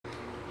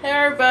Hey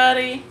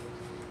everybody,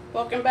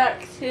 welcome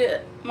back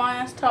to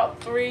Maya's Top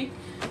 3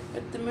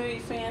 with the movie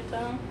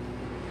Phantom.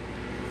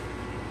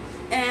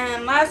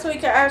 And last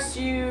week I asked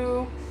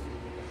you...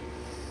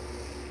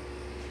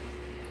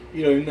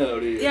 You don't even know,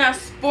 do you? Yeah,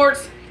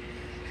 sports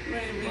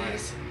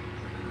movies.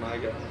 My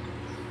God.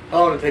 I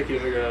want to take you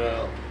to figure that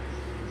out.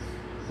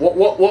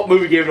 What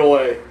movie gave it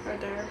away? Right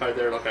there. Right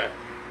there, okay.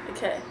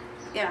 Okay,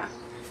 yeah.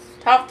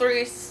 Top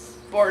 3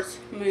 sports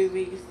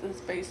movies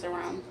that's based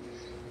around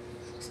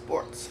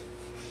sports.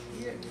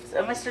 Yeah.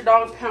 So Mr.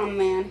 Dog Pound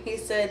Man, he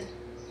said,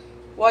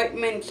 White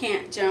Men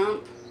Can't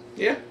Jump.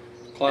 Yeah,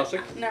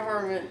 classic. Never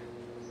heard of it.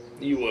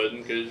 You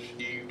wouldn't, because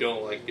you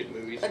don't like good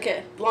movies.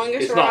 Okay,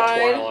 Longest It's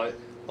Ride. not Twilight.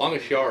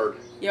 Longest Yard.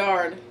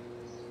 Yard.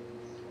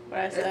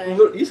 What'd I say?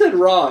 You said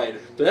ride,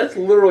 but that's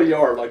literal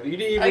yard. Like, you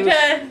didn't even...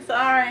 Okay,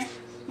 sorry.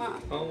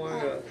 Oh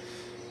my God.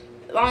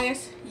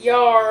 Longest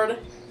Yard.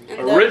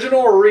 And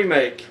Original or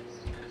remake?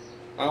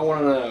 I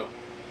want to know.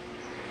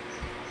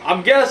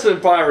 I'm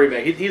guessing probably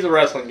remake. He's a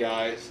wrestling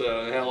guy,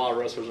 so they had a lot of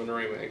wrestlers in the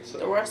remake. So.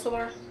 The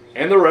Wrestler.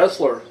 And the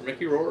wrestler,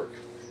 Mickey Rourke.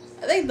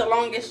 I think the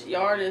Longest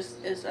Yard is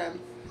Adam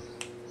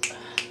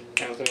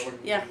Sandler?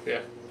 Yeah. Yeah.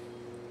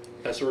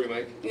 That's a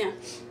remake. Yeah.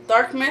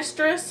 Dark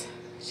Mistress.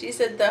 She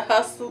said the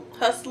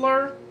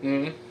Hustler.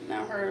 Mm-hmm.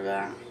 Never heard of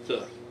that. It's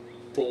a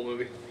full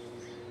movie.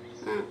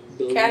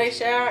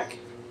 Caddyshack.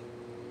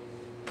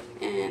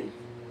 And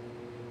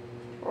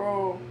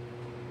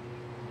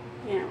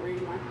can't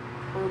read my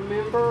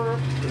Remember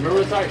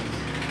the Titans?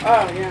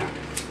 Oh yeah.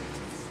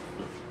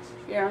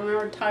 Yeah, I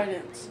remember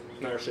Titans.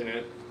 Never seen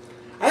it.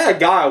 I had a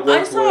guy I worked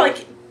I saw with.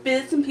 like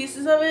bits and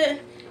pieces of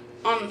it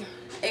on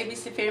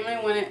ABC Family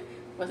when it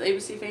was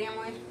ABC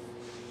Family.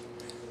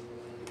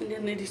 And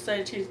then they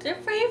decided to change it to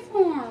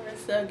Freeform.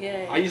 It's so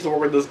gay. I used to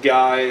work with this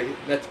guy.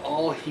 That's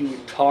all he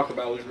would talk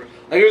about.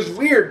 Like, it was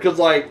weird because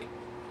like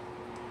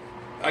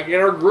in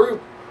our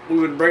group we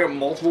would bring up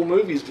multiple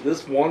movies, but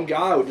this one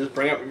guy would just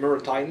bring up Remember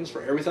the Titans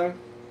for everything.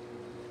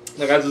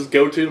 Like, that's his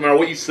go-to, no matter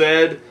what you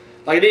said.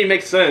 Like, it didn't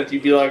make sense.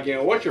 You'd be like, you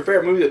know, what's your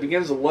favorite movie that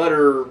begins with the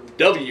letter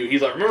W?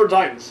 He's like, Remember the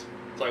Titans.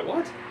 It's like,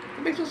 what?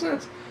 It makes no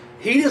sense.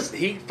 He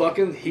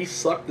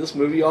sucked this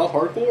movie off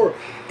hardcore.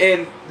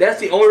 And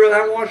that's the only reason I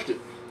haven't watched it.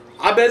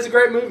 I bet it's a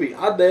great movie.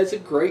 I bet it's a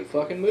great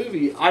fucking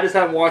movie. I just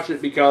haven't watched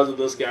it because of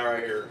this guy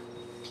right here.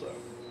 So.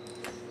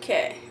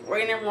 Okay,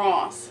 Raymond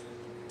Ross.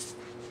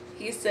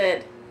 He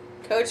said,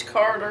 Coach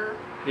Carter.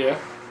 Yeah.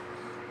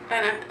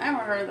 And I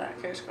never heard of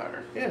that, Coach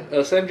Carter.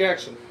 Yeah, Sam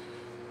Jackson.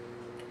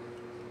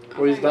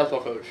 Well, he's a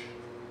basketball coach.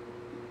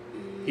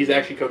 He's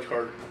actually Coach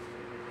Carter.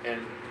 And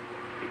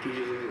he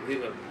teaches...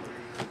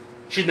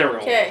 She's never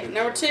going to watch it. Okay,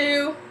 number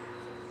 2,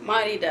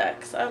 Mighty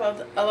Ducks. I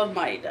love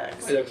Mighty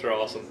Ducks. Mighty Ducks are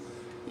awesome.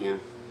 Yeah.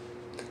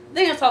 I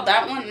think I saw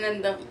that one and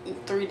then the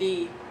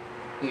 3D.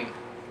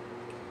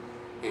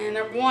 And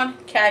number 1,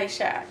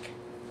 Caddyshack.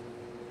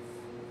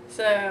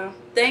 So,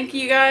 thank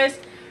you guys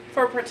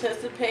for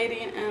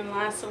participating in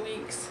last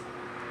week's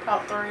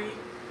Top 3.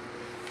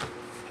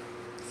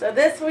 So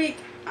this week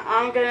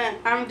I'm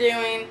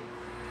doing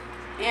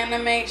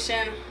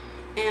animation,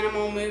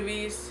 animal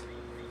movies.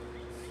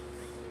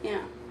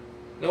 Yeah.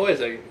 No, wait a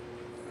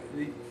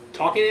second.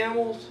 Talking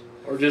animals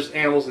or just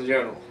animals in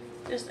general?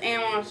 Just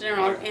animals in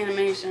general,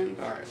 animation.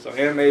 Alright, so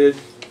animated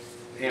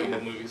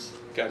animal movies.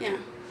 Gotcha. Yeah.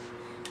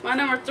 My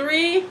number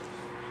 3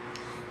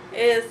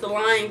 is The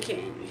Lion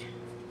King.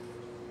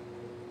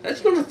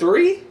 That's number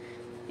 3?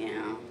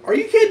 Yeah. Are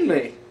you kidding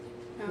me?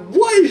 No.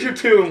 What is your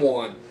 2 and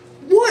 1?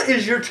 What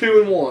is your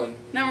 2 and 1?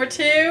 Number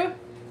 2,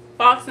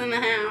 Fox and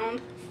the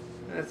Hound.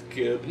 That's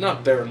good, but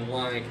not better than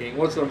Lion King.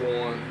 What's number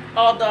 1?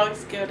 All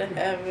Dogs Go to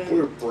Heaven.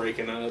 We're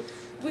breaking up.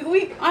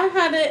 I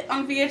had it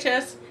on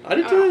VHS. I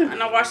did too.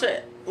 And I watched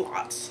it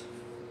lots.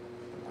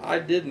 I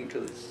didn't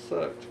because it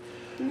sucked.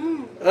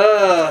 No.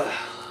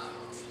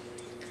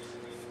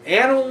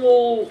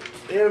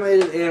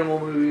 Animated animal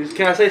movies.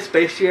 Can I say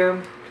Space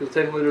Jam? Because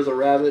technically there's a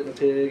rabbit and a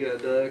pig and a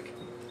duck.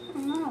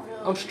 Not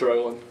really. I'm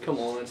struggling. Come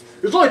on.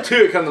 There's only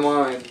 2 that come to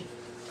mind.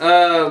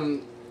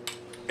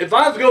 If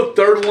I have to go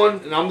third one,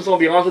 and I'm just gonna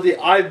be honest with you,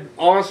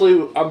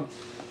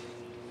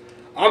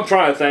 I'm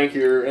trying to think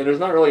here, and there's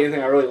not really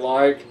anything I really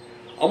like.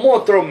 I'm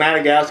gonna throw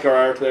Madagascar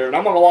out there, and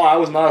I'm not gonna lie, I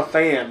was not a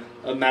fan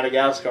of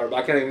Madagascar, but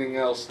I can't think of anything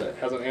else that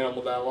has an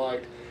animal that I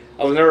liked.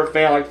 I was never a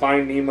fan of like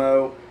Finding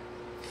Nemo,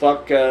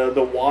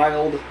 The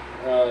Wild,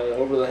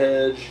 Over the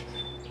Hedge,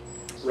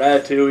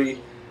 Ratatouille,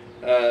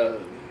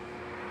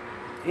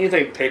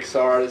 anything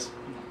Pixar I just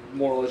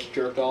more or less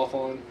jerked off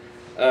on.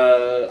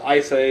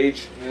 Ice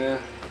Age, yeah.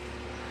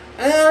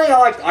 I think I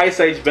liked Ice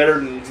Age better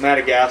than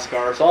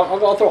Madagascar, so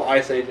I'll throw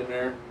Ice Age in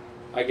there,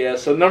 I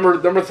guess. So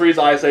number 3 is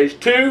Ice Age,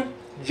 2,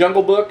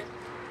 Jungle Book,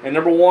 and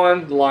number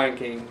 1, The Lion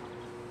King.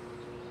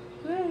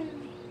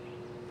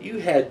 You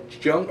had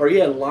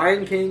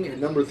Lion King at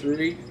number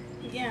 3.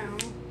 Yeah.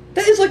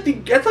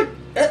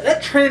 That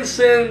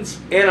transcends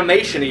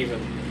animation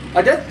even.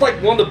 Like, that's like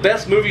one of the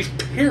best movies,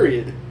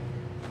 period.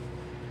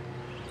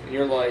 And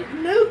you're like,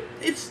 nope,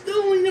 it's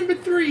only number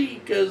 3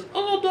 because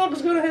all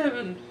dogs go to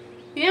heaven.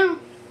 Yeah.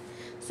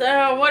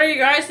 So, what are you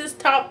guys'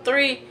 top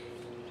 3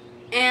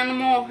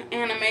 animal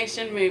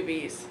animation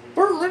movies?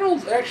 Burt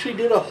Reynolds actually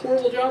did a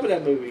horrible job in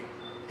that movie.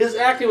 His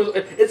acting was...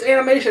 It's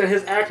animation and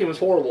his acting was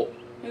horrible.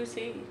 Who's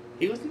he?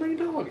 He was the main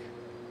dog.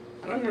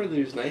 I don't remember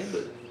his name,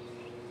 but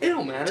it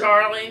don't matter.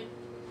 Charlie.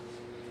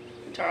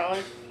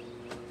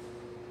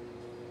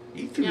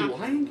 Ethan Yeah.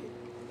 Lang?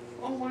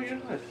 Oh my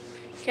god.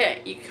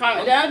 Okay, you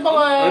comment down below.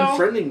 I'm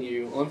unfriending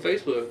you on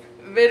Facebook.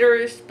 Video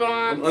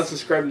response. I'm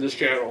unsubscribing this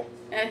channel.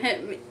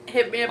 And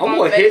hit me up I'm on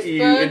gonna Facebook. hit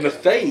you in the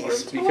face or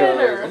because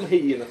Twitter. I'm gonna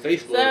hit you in the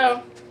Facebook.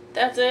 So,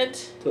 that's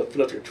it. Put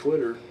up your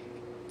Twitter.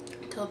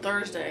 Till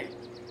Thursday.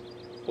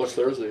 What's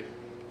Thursday?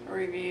 A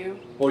review.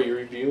 What are you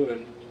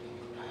reviewing?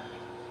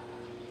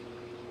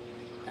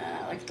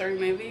 Like 3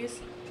 movies.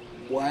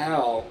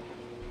 Wow.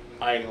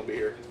 I ain't gonna be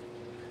here.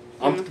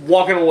 I'm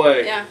walking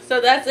away. Yeah, so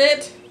that's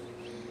it.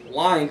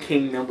 Lion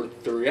King number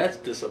 3. That's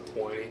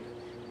disappointing.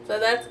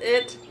 So that's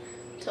it.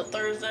 Till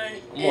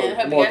Thursday. I'm And gonna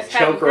hope you guys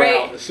have a choke her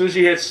out. great As soon as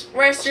she hits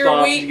rest of your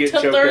stop, you week get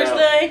till choked out.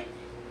 Thursday.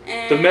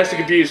 And Domestic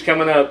abuse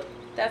coming up.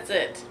 That's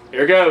it.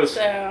 Here goes.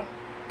 So,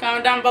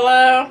 comment down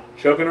below.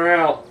 Choking her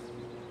out.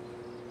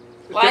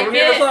 Like Come from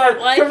the other side.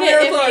 it. Like Come from the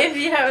other it side. if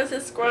you haven't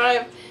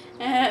subscribed.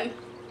 And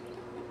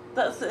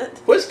that's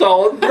it. Quit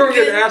stalling. You're gonna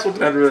get an ass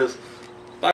whooping after this.